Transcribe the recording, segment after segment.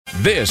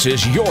This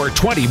is your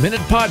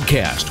 20-minute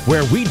podcast,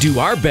 where we do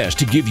our best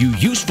to give you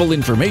useful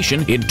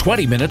information in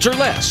 20 minutes or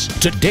less.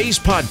 Today's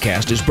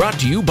podcast is brought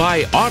to you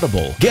by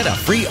Audible. Get a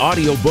free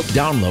audiobook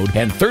download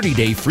and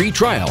 30-day free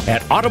trial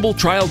at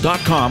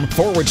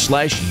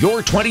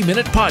audibletrial.com/your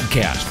 20-minute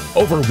podcast.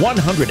 Over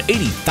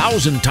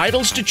 180,000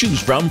 titles to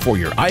choose from for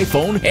your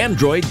iPhone,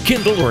 Android,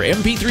 Kindle, or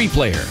MP3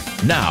 player.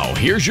 Now,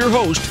 here's your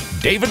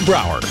host, David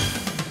Brower.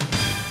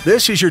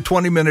 This is your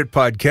 20-minute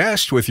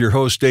podcast with your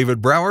host,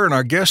 David Brower, and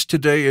our guest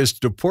today is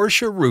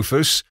DaPorscha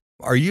Rufus.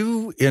 Are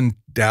you in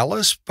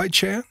Dallas by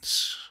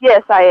chance?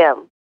 Yes, I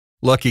am.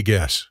 Lucky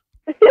guess.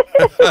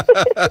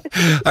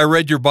 I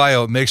read your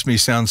bio. It makes me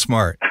sound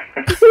smart.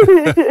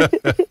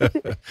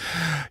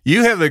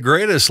 You have the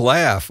greatest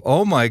laugh.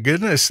 Oh, my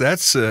goodness.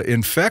 That's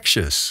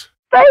infectious.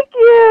 Thank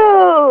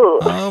you.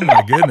 Oh,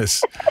 my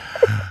goodness.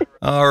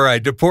 All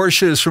right.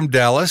 DaPorscha is from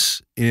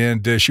Dallas,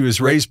 and she was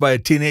raised by a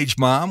teenage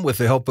mom. With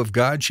the help of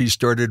God, she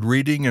started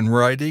reading and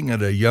writing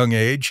at a young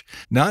age,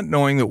 not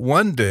knowing that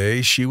one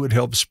day she would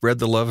help spread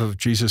the love of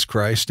Jesus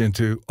Christ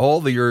into all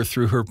the earth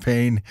through her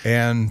pain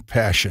and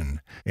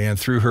passion. And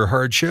through her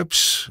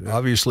hardships,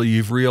 obviously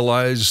you've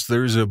realized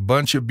there's a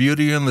bunch of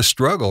beauty in the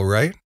struggle,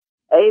 right?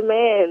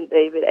 Amen,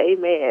 David.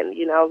 Amen.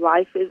 You know,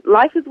 life is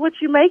what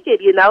you make it,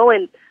 you know,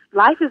 and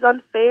life is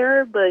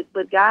unfair, but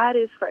God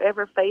is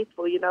forever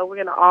faithful. You know, we're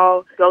going to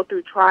all go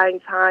through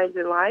trying times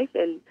in life,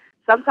 and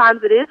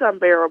sometimes it is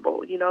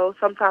unbearable. You know,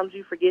 sometimes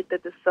you forget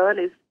that the sun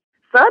is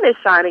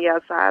shining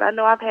outside. I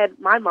know I've had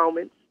my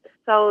moments.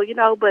 So, you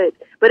know, but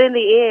in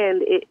the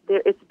end,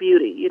 it's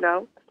beauty, you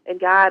know, and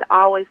God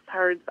always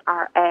turns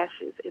our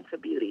ashes into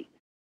beauty.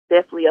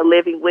 Definitely a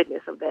living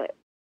witness of that.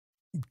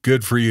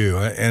 Good for you.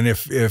 And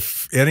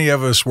if any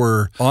of us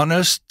were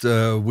honest,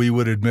 we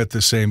would admit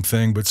the same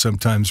thing, but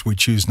sometimes we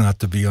choose not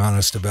to be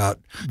honest about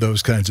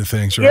those kinds of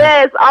things, right?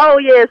 Yes. Oh,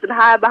 yes. And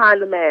hide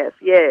behind the mask.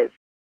 Yes.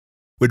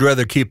 We'd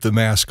rather keep the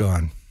mask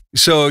on.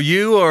 So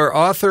you are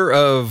author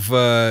of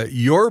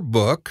your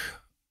book.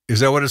 Is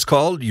that what it's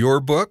called? Your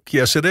book?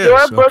 Yes, it is.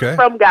 Your book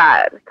from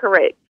God.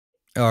 Correct.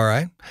 All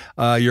right.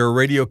 You're a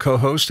radio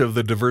co-host of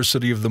the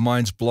Diversity of the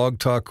Minds Blog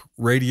Talk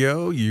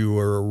Radio. You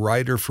are a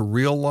writer for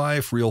Real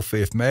Life, Real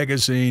Faith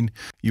Magazine.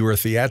 You are a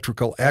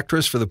theatrical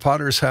actress for the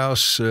Potter's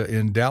House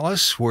in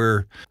Dallas,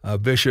 where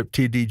Bishop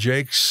T.D.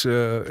 Jakes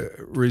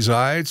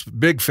resides.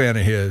 Big fan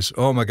of his.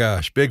 Oh, my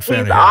gosh. Big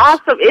fan of his. He's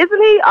awesome,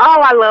 isn't he?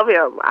 Oh, I love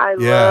him. I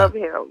love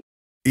him.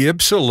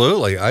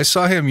 Absolutely. I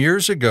saw him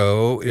years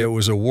ago. It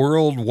was a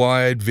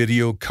worldwide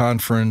video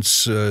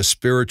conference,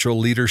 spiritual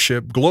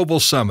leadership, global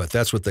summit.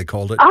 That's what they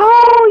called it.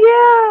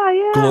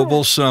 Oh, yeah.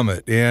 Global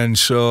summit. And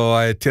so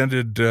I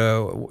attended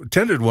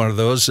one of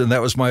those, and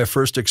that was my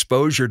first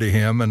exposure to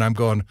him. And I'm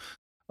going,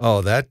 oh,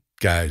 that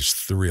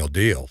guy's the real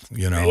deal,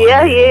 you know?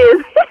 Yeah, he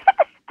is.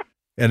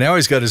 And now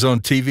he's got his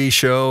own TV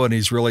show, and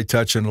he's really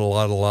touching a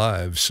lot of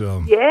lives.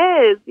 So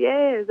yes.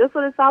 That's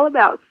what it's all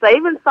about.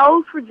 Saving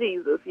souls for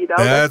Jesus, you know.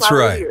 That's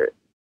right.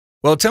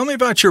 Well, tell me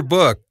about your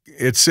book.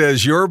 It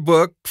says your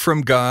book from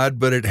God,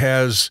 but it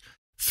has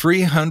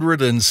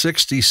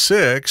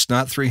 366,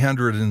 not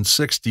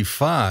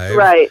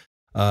 365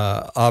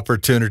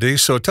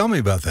 opportunities. So tell me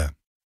about that.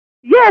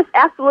 Yes,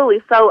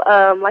 absolutely. So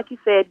like you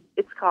said,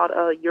 it's called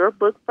Your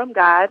Book from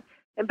God.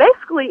 And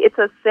basically, it's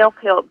a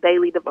self-help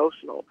daily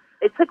devotional.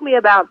 It took me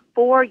about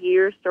 4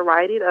 years to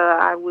write it.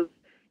 I was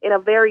in a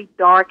very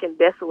dark and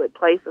desolate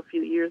place a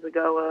few years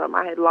ago.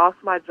 I had lost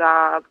my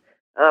job.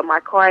 My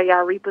car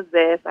got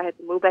repossessed. I had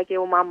to move back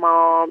in with my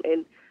mom.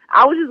 And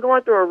I was just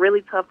going through a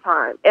really tough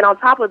time. And on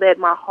top of that,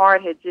 my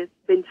heart had just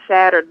been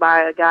shattered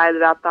by a guy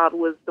that I thought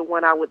was the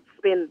one I would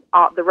spend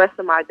the rest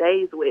of my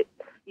days with.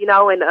 You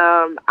know, and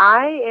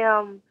I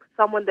am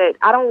someone that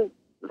I don't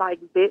like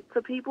vent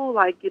to people,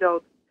 like, you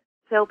know,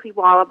 tell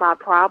people all of my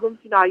problems.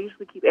 You know, I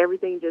usually keep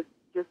everything just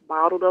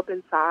bottled up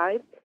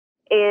inside.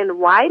 And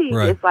writing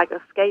is like a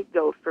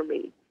scapegoat for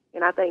me.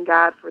 And I thank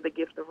God for the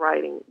gift of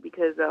writing,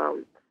 because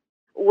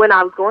when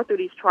I was going through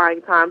these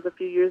trying times a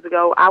few years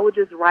ago, I would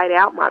just write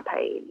out my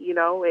pain, you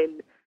know,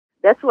 and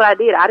that's what I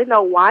did. I didn't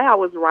know why I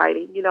was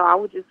writing. You know, I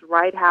would just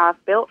write how I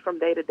felt from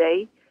day to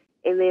day.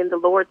 And then the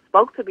Lord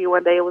spoke to me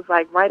one day. It was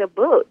like, write a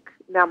book.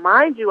 Now,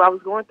 mind you, I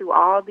was going through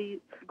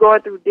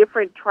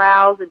different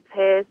trials and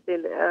tests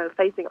and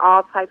facing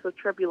all types of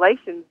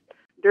tribulations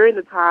during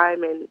the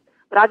time.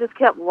 But I just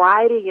kept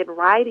writing and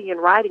writing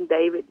and writing,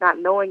 David, not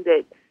knowing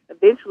that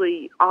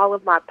eventually all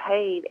of my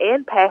pain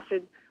and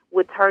passion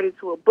would turn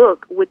into a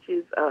book, which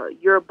is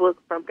Your Book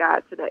from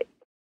God Today.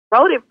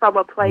 Wrote it from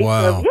a place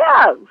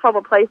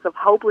of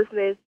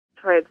hopelessness,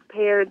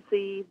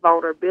 transparency,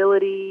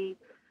 vulnerability.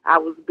 I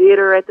was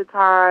bitter at the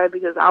time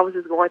because I was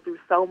just going through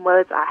so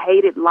much. I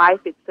hated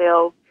life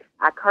itself.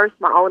 I cursed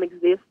my own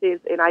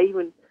existence, and I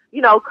even,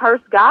 you know,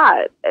 cursed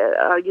God.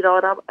 You know,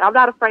 and I'm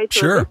not afraid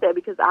to admit that,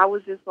 because I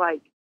was just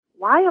like,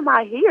 why am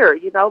I here?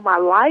 You know, my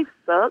life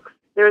sucks.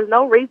 There's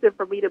no reason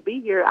for me to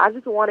be here. I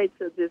just wanted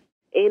to just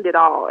end it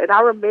all. And I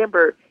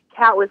remember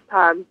countless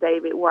times,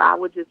 David, where I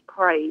would just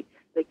pray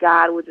that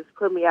God would just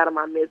put me out of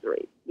my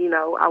misery. You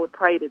know, I would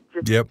pray to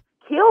just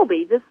kill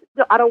me. Just,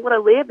 I don't want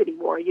to live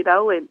anymore,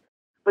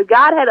 but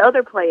God had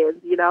other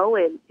plans,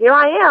 and here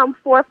I am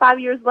 4 or 5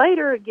 years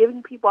later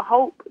giving people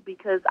hope,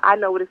 because I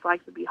know what it's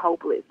like to be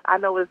hopeless. I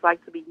know what it's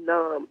like to be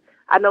numb.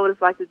 I know what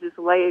it's like to just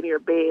lay in your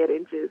bed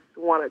and just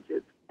want to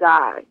just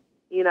die,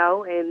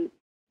 and,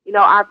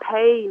 our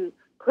pain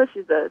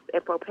pushes us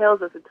and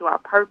propels us into our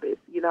purpose,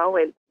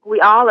 and we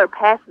all are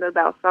passionate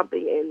about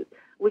something, and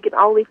we can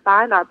only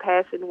find our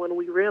passion when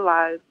we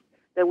realize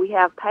that we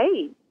have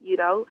pain,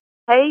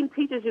 Pain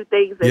teaches you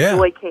things that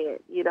joy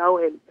can't,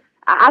 and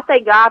I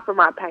thank God for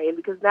my pain,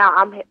 because now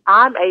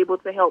I'm able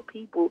to help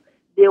people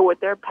deal with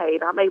their pain.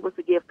 I'm able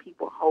to give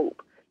people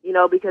hope,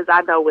 because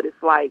I know what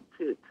it's like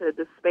to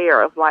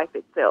despair of life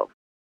itself.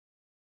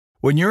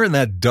 When you're in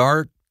that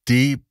dark,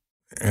 deep,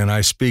 and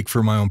I speak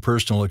from my own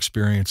personal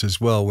experience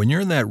as well, when you're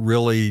in that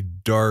really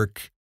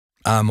dark,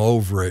 I'm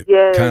over it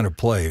kind of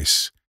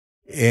place,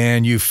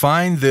 and you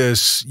find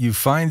this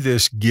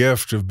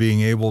gift of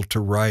being able to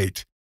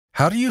write,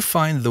 how do you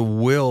find the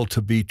will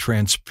to be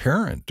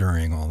transparent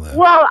during all that?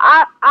 Well,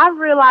 I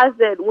realized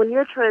that when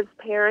you're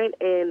transparent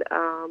and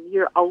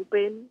you're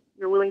open,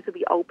 you're willing to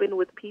be open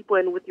with people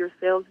and with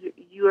yourselves,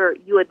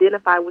 you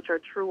identify with your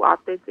true,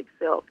 authentic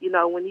self.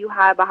 When you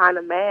hide behind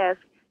a mask,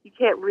 you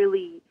can't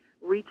really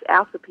reach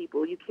out to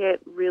people. You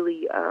can't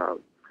really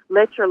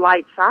let your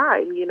light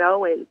shine,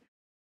 and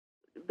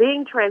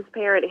being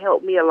transparent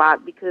helped me a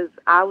lot, because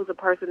I was a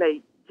person that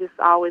just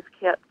always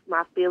kept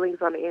my feelings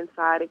on the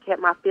inside and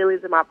kept my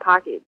feelings in my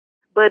pocket.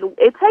 But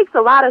it takes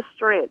a lot of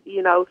strength,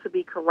 to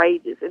be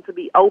courageous and to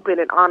be open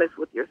and honest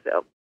with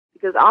yourself,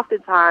 because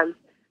oftentimes,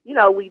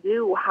 we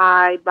do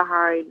hide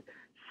behind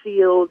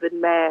shields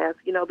and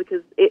masks,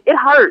 because it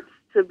hurts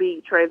to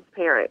be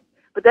transparent.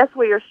 But that's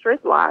where your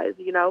strength lies,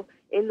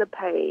 in the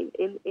pain,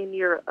 in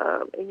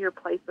your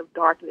place of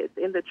darkness,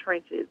 in the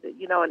trenches,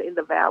 and in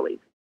the valleys.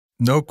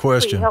 No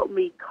question. It helped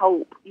me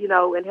cope,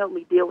 and helped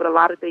me deal with a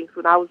lot of things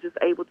when I was just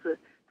able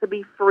to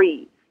be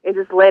free and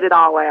just let it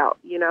all out,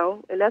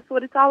 and that's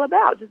what it's all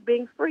about, just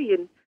being free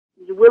and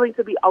willing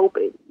to be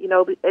open,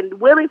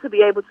 and willing to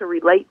be able to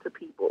relate to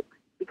people,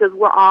 because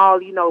we're all,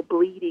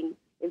 bleeding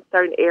in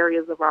certain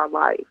areas of our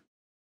life.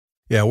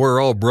 Yeah, we're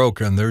all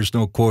broken. There's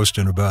no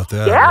question about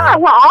that. Yeah, right?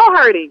 We're all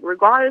hurting,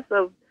 regardless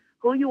of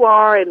who you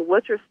are and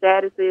what your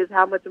status is,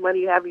 how much money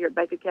you have in your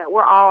bank account.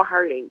 We're all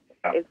hurting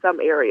in some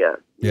area,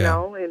 you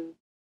know. And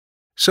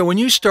so when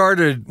you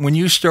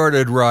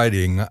started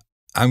writing,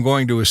 I'm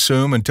going to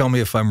assume, and tell me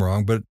if I'm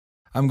wrong, but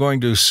I'm going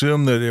to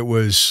assume that it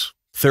was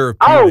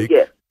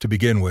therapeutic to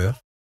begin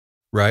with,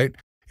 right?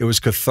 It was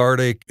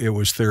cathartic, it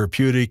was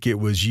therapeutic, it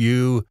was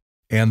you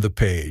and the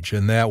page,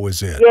 and that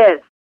was it.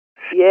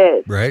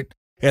 Yes. Right?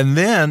 And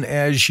then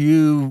as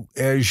you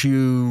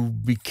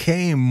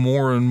became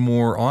more and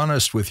more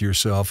honest with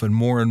yourself and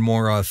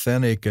more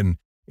authentic and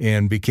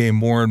became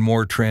more and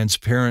more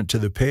transparent to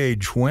the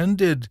page, when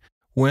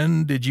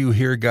did you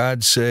hear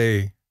God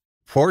say,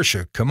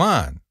 Portia, come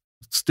on,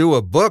 let's do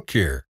a book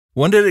here?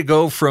 When did it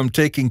go from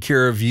taking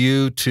care of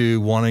you to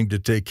wanting to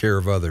take care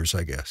of others,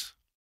 I guess?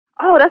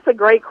 Oh, that's a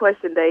great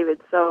question, David.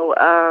 So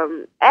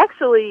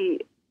actually,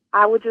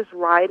 I would just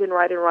write,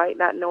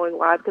 not knowing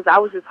why, because I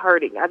was just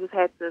hurting. I just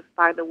had to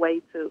find a way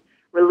to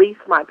release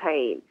my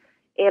pain.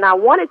 And I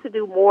wanted to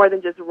do more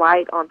than just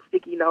write on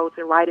sticky notes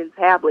and write in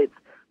tablets.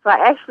 So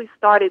I actually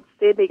started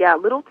sending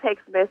out little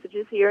text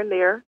messages here and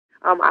there.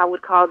 I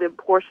would call them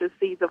Portia's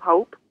Seeds of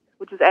Hope,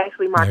 which is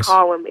actually my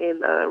column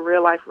in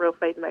Real Life, Real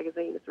Faith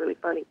magazine. It's really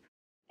funny.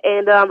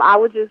 And I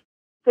would just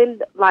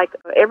send, like,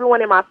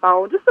 everyone in my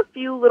phone, just a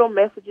few little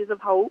messages of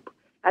hope.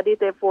 I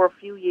did that for a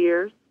few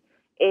years.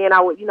 And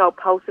I would,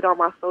 post it on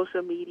my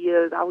social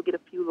medias. I would get a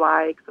few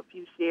likes, a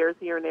few shares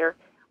here and there.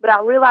 But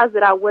I realized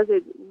that I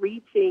wasn't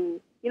reaching,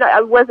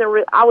 I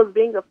was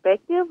being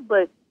effective,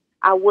 but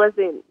I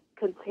wasn't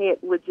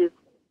content with just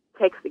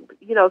texting,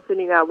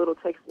 sending out little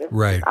text messages.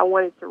 Right. I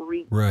wanted to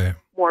reach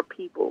more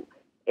people.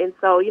 And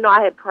so,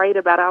 I had prayed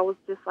about it. I was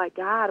just like,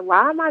 God,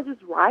 why am I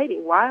just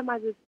writing? Why am I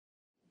just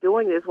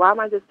doing this? Why am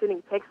I just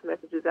sending text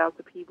messages out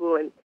to people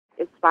and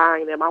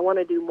inspiring them? I want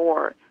to do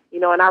more.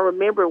 And I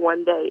remember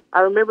one day,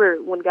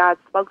 when God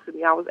spoke to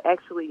me, I was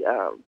actually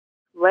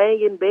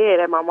laying in bed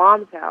at my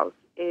mom's house,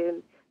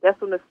 and that's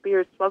when the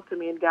Spirit spoke to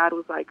me, and God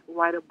was like,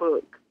 write a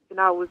book. And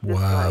I was just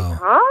like,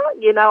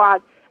 huh?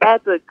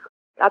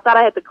 I thought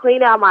I had to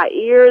clean out my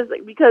ears,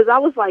 because I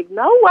was like,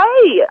 no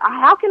way.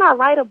 How can I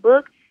write a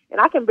book and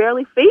I can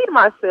barely feed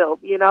myself,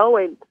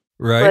 And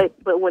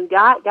but when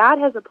God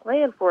has a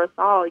plan for us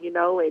all,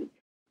 and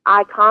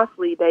I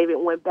constantly, David,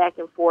 went back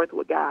and forth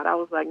with God. I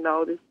was like,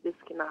 no, this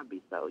cannot be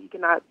so. You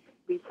cannot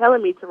be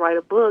telling me to write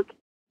a book,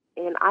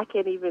 and I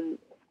can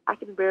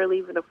barely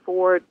even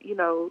afford,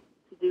 to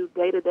do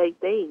day-to-day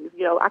things.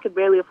 I can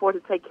barely afford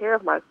to take care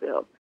of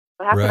myself.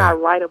 But how can I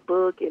write a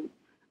book and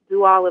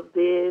do all of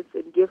this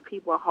and give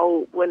people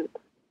hope when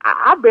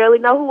I barely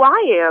know who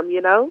I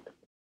am,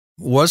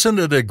 Wasn't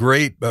it a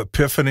great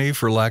epiphany,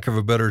 for lack of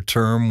a better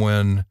term,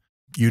 when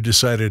you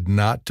decided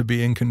not to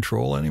be in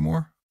control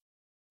anymore?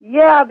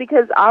 Yeah,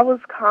 because I was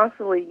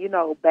constantly,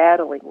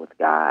 battling with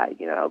God,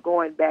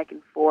 going back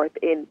and forth,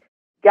 and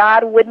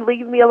God wouldn't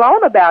leave me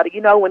alone about it.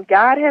 When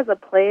God has a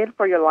plan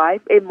for your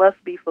life, it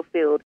must be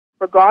fulfilled,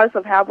 regardless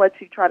of how much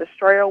you try to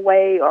stray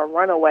away or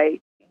run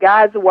away.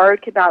 God's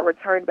word cannot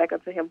return back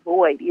unto him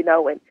void,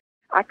 and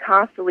I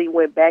constantly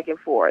went back and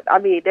forth. I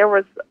mean, there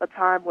was a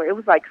time where it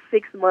was like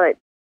 6 months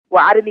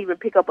where I didn't even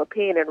pick up a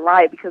pen and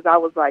write because I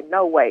was like,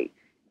 no way.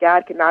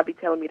 God cannot be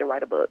telling me to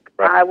write a book.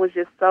 I was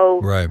just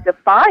so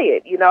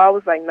defiant. I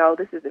was like, no,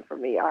 this isn't for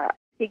me.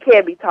 He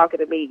can't be talking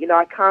to me.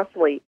 I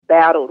constantly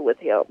battled with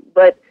him.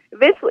 But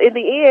eventually, in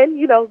the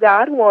end,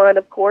 God won,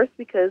 of course,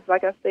 because,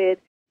 like I said,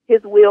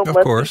 his will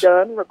must be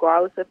done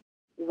regardless if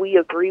we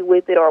agree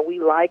with it or we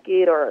like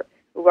it or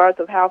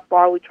regardless of how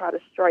far we try to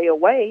stray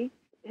away.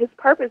 His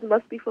purpose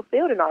must be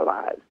fulfilled in our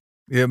lives.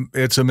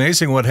 It's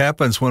amazing what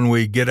happens when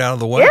we get out of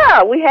the way.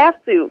 Yeah, we have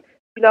to.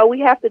 We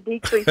have to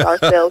decrease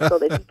ourselves so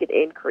that he can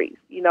increase,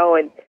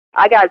 and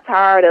I got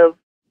tired of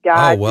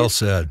God. Oh, well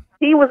said.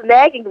 He was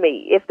nagging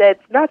me, if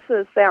that's not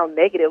to sound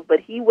negative, but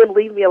he wouldn't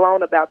leave me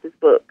alone about this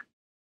book.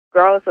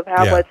 Regardless of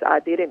how much I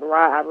didn't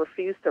write, I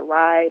refused to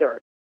write,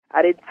 or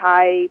I didn't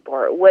type,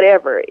 or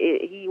whatever.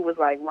 He was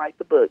like, write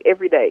the book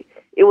every day.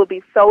 It would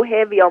be so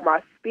heavy on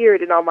my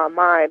spirit and on my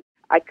mind,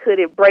 I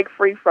couldn't break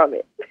free from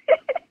it.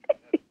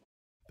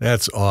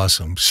 That's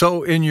awesome.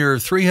 So in your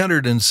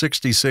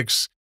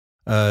 366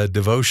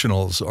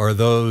 devotionals, are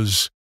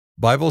those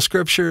Bible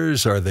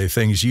scriptures? Are they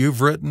things you've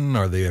written?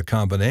 Are they a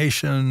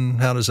combination?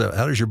 How does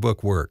your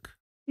book work?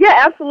 Yeah,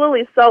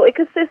 absolutely. So it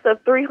consists of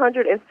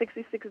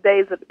 366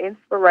 days of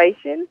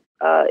inspiration.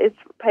 It's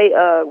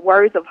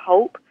words of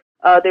hope.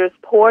 There's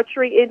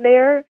poetry in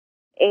there,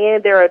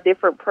 and there are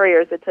different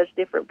prayers that touch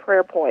different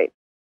prayer points.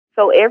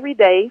 So every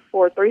day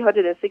for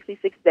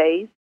 366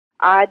 days,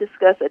 I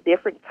discuss a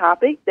different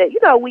topic that,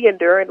 we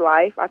endure in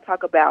life. I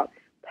talk about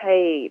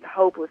pain,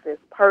 hopelessness,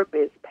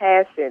 purpose,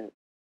 passion,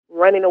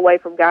 running away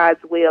from God's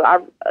will,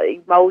 our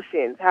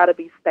emotions, how to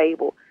be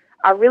stable.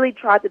 I really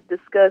try to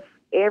discuss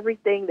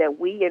everything that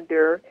we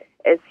endure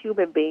as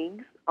human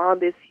beings on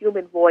this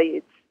human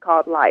voyage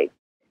called life.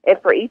 And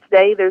for each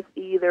day, there's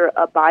either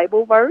a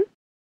Bible verse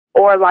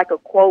or like a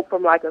quote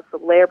from like a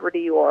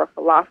celebrity or a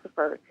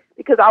philosopher,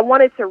 because I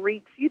wanted to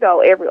reach,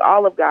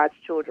 all of God's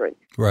children.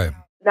 Right.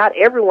 Not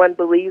everyone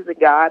believes in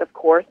God, of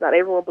course. Not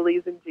everyone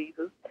believes in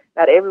Jesus.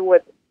 Not everyone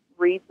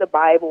reads the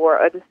Bible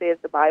or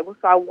understands the Bible.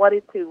 So I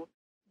wanted to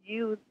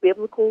use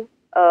biblical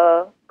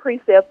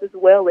precepts as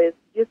well as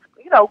just,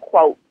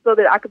 quotes so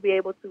that I could be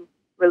able to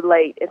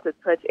relate and to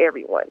touch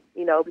everyone,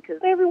 because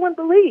everyone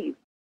believes.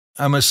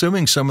 I'm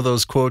assuming some of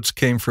those quotes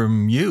came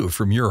from you,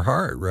 from your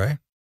heart, right?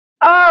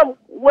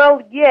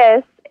 Well,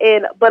 yes,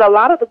 but a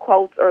lot of the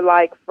quotes are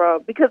like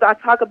because I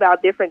talk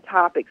about different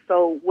topics.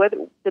 So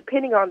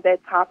depending on that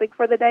topic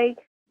for the day,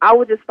 I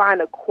would just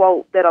find a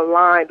quote that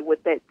aligned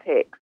with that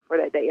text for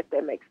that day, if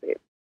that makes sense.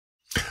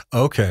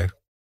 Okay.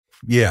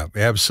 Yeah,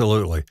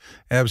 absolutely.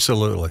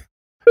 Absolutely.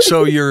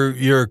 So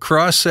your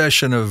cross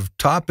section of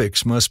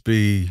topics must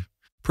be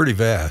pretty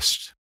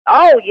vast.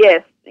 Oh,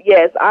 yes.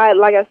 Yes.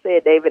 Like I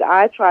said, David,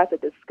 I try to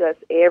discuss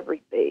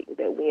everything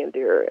that we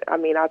endure. I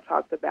mean, I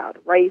talked about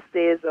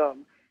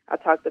racism. I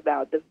talked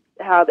about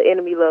how the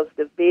enemy loves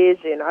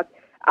division.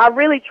 I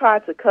really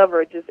tried to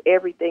cover just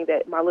everything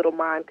that my little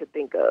mind could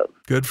think of.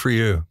 Good for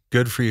you.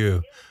 Good for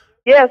you.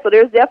 Yeah, so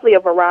there's definitely a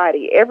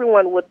variety.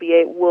 Everyone will be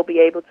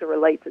able to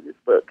relate to this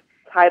book.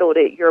 Titled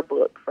it "Your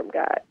Book from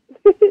God."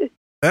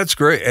 That's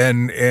great,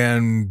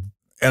 and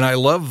I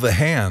love the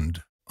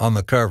hand on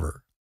the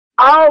cover.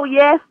 Oh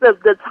yes,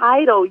 the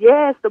title,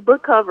 yes, the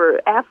book cover,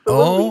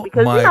 absolutely. Oh,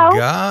 because my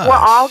gosh. We're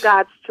all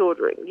God's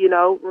children.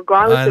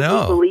 Regardless if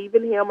we believe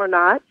in Him or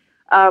not,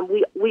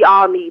 we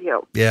all need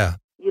Him. Yeah.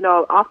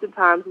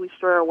 Oftentimes we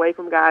stray away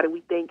from God and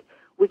we think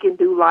we can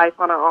do life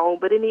on our own,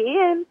 but in the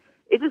end,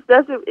 it just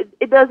doesn't.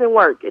 It doesn't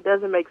work. It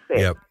doesn't make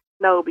sense. Yep.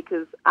 No,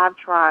 because I've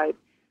tried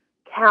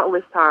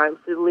countless times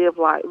to live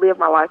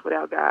my life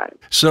without God.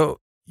 So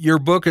your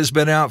book has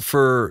been out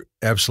for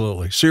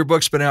So your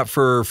book's been out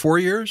for 4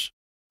 years?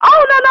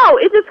 Oh no!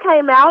 It just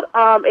came out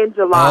in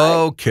July.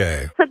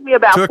 Okay. It took me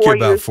about 4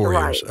 years to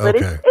write, but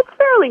okay. It's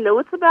fairly new.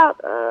 It's about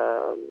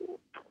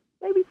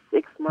maybe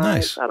 6 months.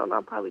 Nice. I don't know.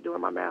 I'm probably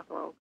doing my math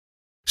wrong.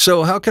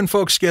 So how can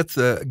folks get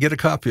a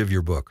copy of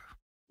your book?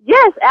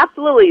 Yes,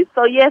 absolutely.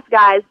 So yes,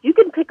 guys, you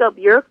can pick up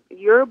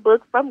your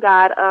book from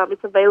God.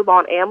 It's available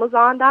on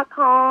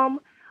Amazon.com.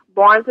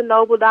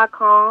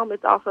 BarnesandNoble.com.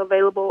 It's also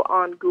available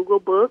on Google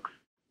Books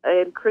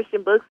and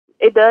Christian Books.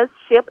 It does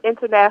ship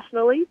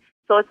internationally,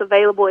 so it's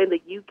available in the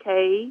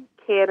UK,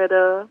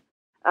 Canada,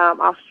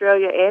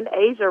 Australia, and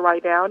Asia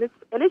right now, and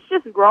it's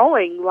just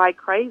growing like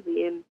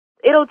crazy, and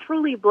it'll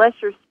truly bless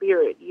your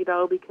spirit,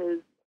 because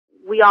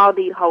we all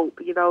need hope.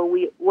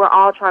 We're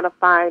all trying to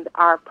find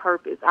our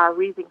purpose, our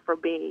reason for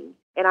being,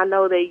 and I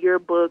know that your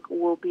book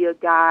will be a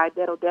guide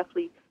that'll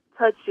definitely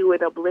touch you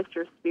and uplift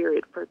your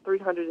spirit for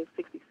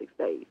 366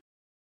 days.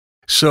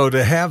 So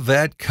to have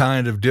that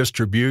kind of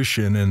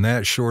distribution in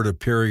that short a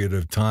period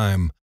of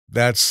time,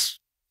 that's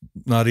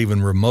not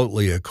even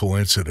remotely a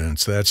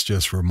coincidence. That's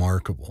just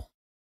remarkable.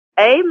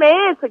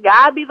 Amen. To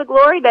God be the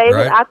glory, David.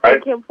 Right. I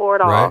thank him for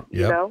it all. Right.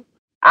 You Yep. know,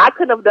 I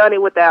couldn't have done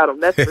it without him.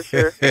 That's for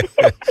sure.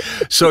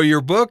 So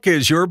your book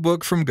is Your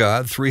Book from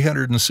God,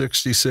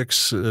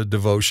 366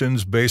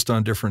 devotions based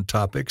on different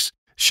topics,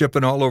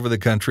 shipping all over the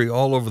country,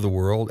 all over the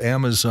world,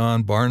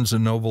 Amazon, Barnes &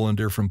 Noble, and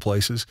different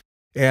places.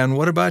 And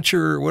what about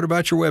your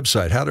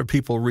website? How do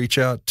people reach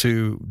out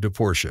to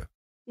DaPorscha?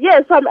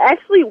 Yes, I'm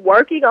actually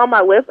working on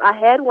my website. I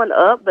had one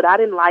up, but I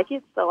didn't like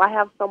it, so I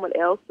have someone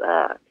else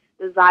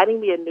designing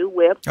me a new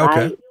website.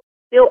 Okay.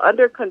 Still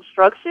under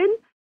construction.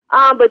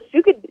 But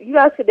you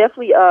guys could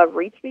definitely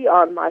reach me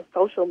on my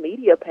social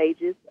media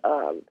pages.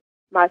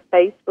 My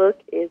Facebook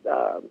is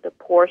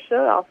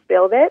DaPorscha. I'll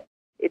spell that.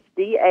 It's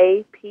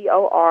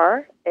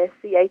DaPorscha,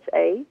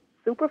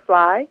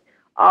 Superfly,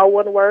 all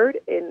one word,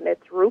 and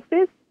that's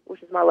Rufus,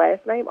 which is my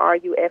last name,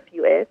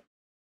 Rufus.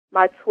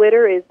 My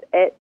Twitter is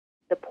at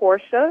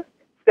DaPorscha,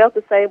 spelled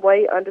the same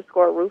way,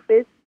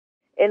 _Rufus.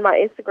 And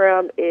my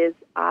Instagram is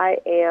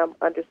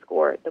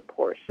 _DaPorscha.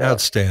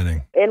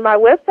 Outstanding. And my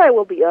website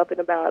will be up in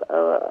about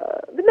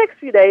the next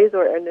few days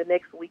or in the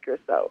next week or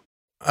so.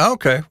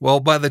 Okay. Well,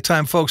 by the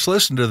time folks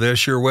listen to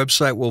this, your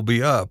website will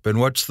be up. And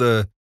what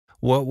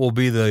will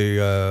be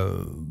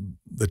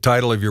the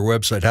title of your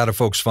website? How do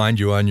folks find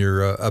you on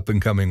your up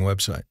and coming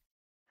website?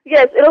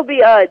 Yes, it'll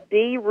be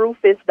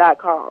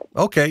drufus.com.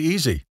 Okay,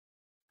 easy.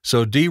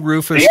 So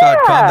drufus.com.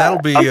 Yeah.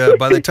 That'll be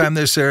by the time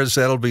this airs,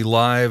 that'll be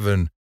live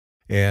and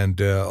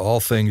all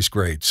things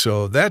great.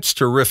 So that's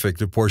terrific,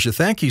 DaPorscha.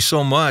 Thank you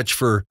so much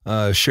for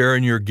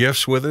sharing your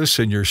gifts with us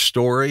and your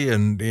story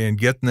and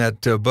getting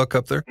that book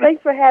up there.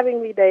 Thanks for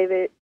having me,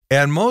 David.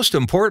 And most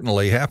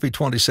importantly, happy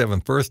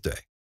 27th birthday.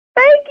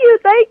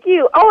 Thank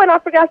you. Oh, and I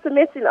forgot to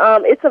mention,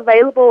 it's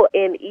available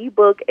in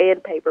ebook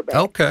and paperback.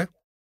 Okay.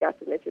 Forgot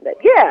to mention that.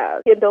 Yeah,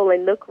 Kindle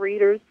and Nook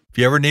readers. If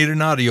you ever need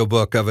an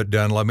audiobook of it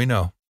done, let me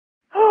know.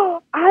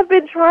 I've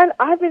been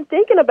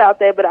thinking about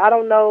that, but I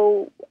don't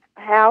know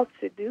how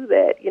to do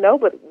that,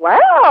 but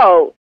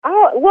wow.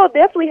 We'll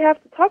definitely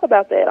have to talk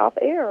about that off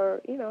air,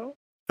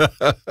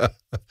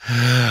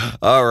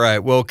 All right.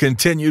 Well,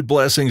 continued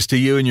blessings to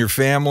you and your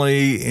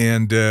family,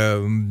 and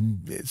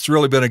it's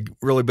really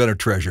been a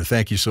treasure.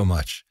 Thank you so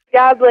much.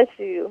 God bless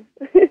you.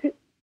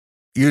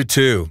 You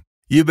too.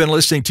 You've been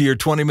listening to your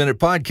 20-minute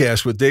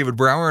podcast with David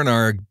Brower and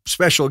our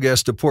special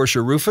guest,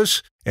 DaPorscha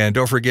Rufus. And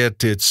don't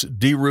forget, it's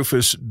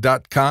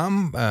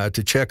drufus.com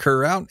to check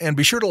her out. And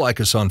be sure to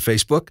like us on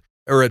Facebook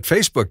or at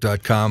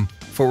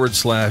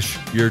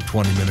facebook.com/your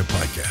 20-minute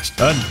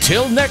podcast.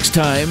 Until next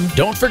time,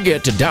 don't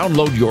forget to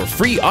download your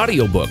free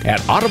audiobook at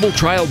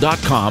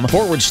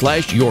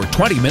audibletrial.com/your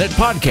 20-minute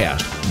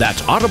podcast.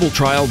 That's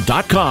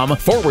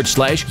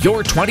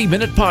audibletrial.com/your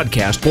 20-minute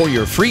podcast for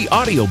your free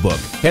audiobook.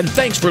 And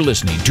thanks for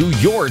listening to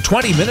your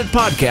 20-minute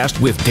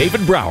podcast with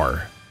David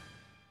Brower.